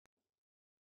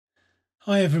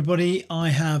Hi everybody, I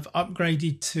have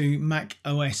upgraded to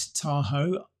macOS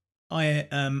Tahoe,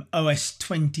 OS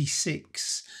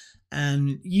 26,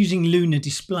 and using Lunar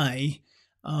Display.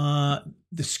 The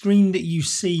screen that you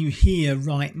see here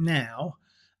right now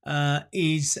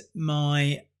is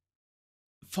my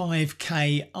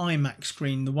 5K iMac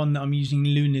screen, the one that I'm using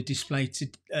Lunar Display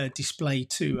to display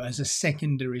to as a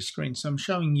secondary screen. So I'm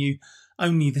showing you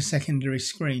only the secondary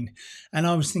screen, and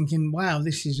I was thinking, wow,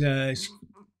 this is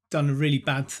done a really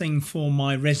bad thing for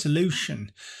my resolution.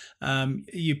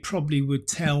 You probably would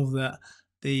tell that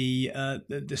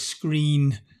the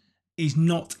screen is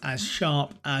not as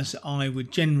sharp as I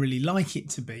would generally like it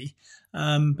to be.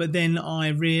 But then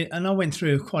I went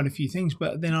through quite a few things,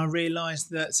 but then I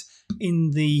realised that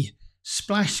in the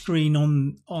splash screen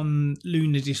on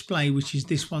Lunar Display, which is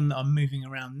this one that I'm moving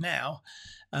around now,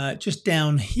 just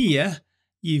down here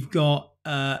you've got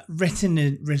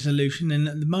retina resolution, and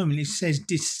at the moment it says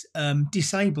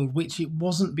disabled, which it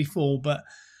wasn't before, but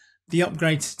the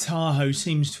upgrade to Tahoe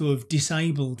seems to have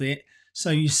disabled it. So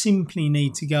you simply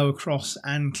need to go across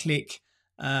and click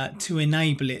to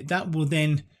enable it. That will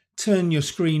then turn your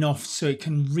screen off so it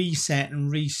can reset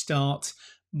and restart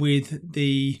with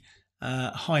the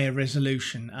higher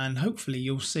resolution, and hopefully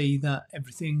you'll see that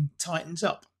everything tightens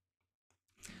up.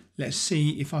 Let's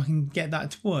see if I can get that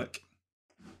to work.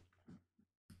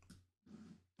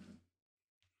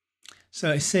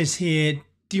 So it says here,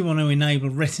 do you want to enable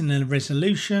retina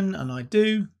resolution? And I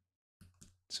do.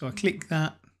 So I click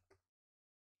that.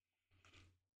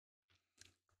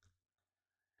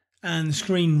 And the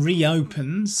screen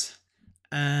reopens.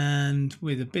 And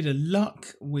with a bit of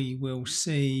luck, we will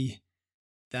see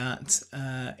that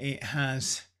it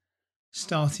has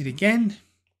started again.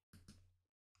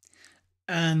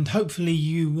 And hopefully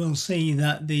you will see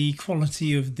that the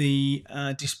quality of the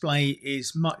display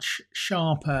is much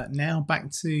sharper now, back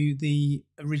to the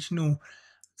original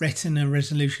retina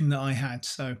resolution that I had.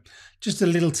 So just a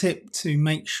little tip to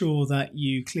make sure that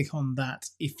you click on that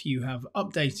if you have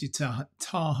updated to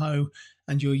Tahoe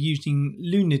and you're using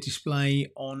Lunar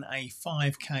Display on a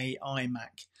 5K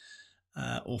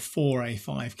iMac or for a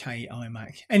 5K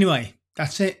iMac. Anyway,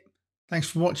 that's it. Thanks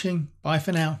for watching. Bye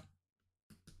for now.